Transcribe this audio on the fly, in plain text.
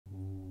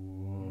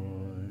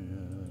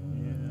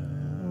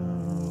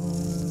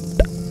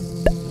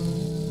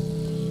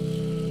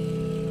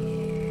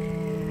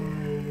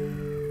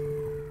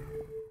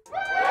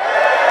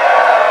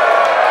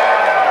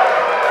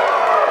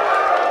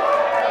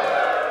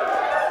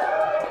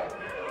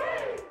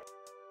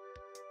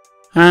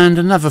And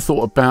another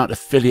thought about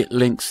affiliate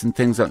links and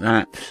things like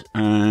that,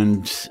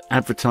 and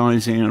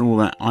advertising and all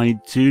that. I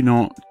do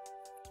not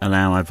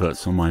allow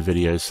adverts on my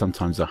videos.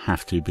 Sometimes I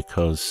have to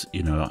because,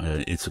 you know,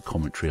 it's a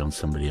commentary on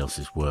somebody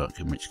else's work,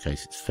 in which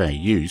case it's fair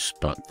use,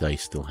 but they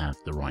still have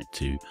the right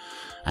to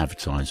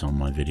advertise on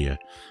my video.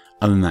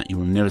 Other than that, you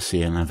will never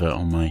see an advert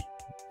on my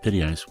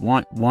videos.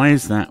 Why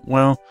is that?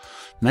 Well,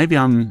 maybe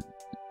I'm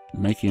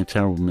making a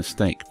terrible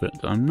mistake, but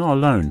I'm not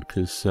alone,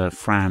 because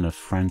Fran of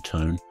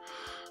Frantone,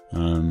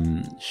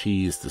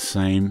 she is the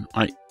same.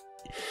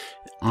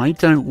 I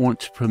don't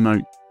want to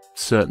promote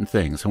certain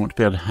things. I want to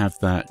be able to have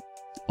that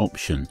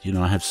option. You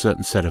know, I have a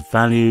certain set of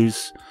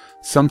values.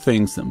 Some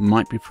things that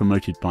might be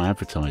promoted by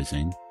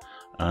advertising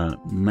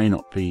may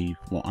not be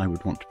what I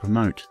would want to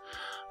promote.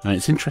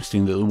 It's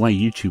interesting that the way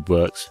YouTube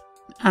works,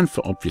 and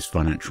for obvious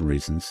financial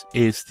reasons,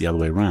 is the other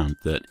way around,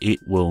 that it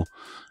will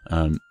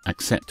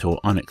accept or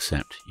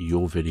unaccept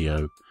your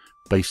video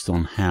based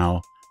on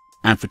how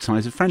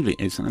advertiser friendly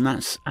it is, and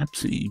that's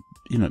absolutely,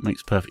 you know, it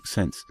makes perfect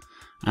sense.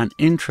 And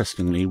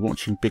interestingly,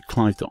 watching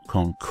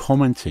BigClive.com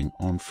commenting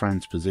on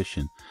Fran's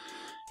position,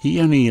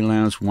 he only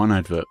allows one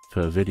advert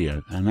per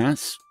video, and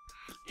that's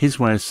his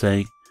way of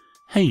saying,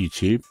 hey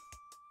YouTube,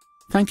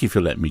 thank you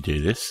for letting me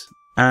do this.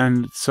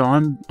 And so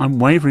I'm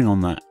wavering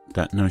on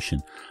that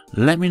notion.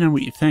 Let me know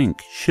what you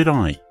think. Should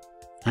I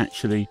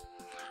actually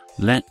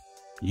let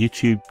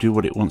YouTube do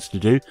what it wants to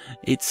do?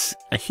 It's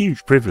a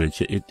huge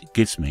privilege it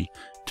gives me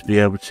to be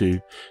able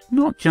to,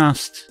 not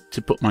just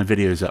to put my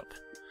videos up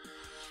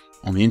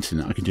on the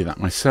internet, I can do that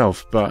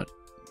myself, but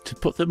to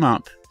put them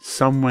up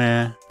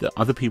somewhere that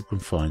other people can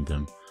find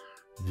them,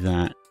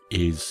 that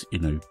is, you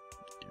know,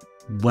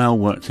 well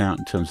worked out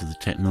in terms of the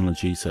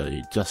technology, so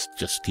it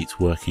just keeps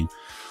working.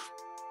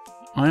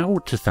 I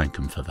ought to thank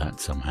them for that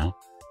somehow.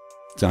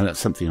 So that's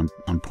something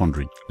I'm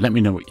pondering. Let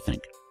me know what you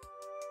think.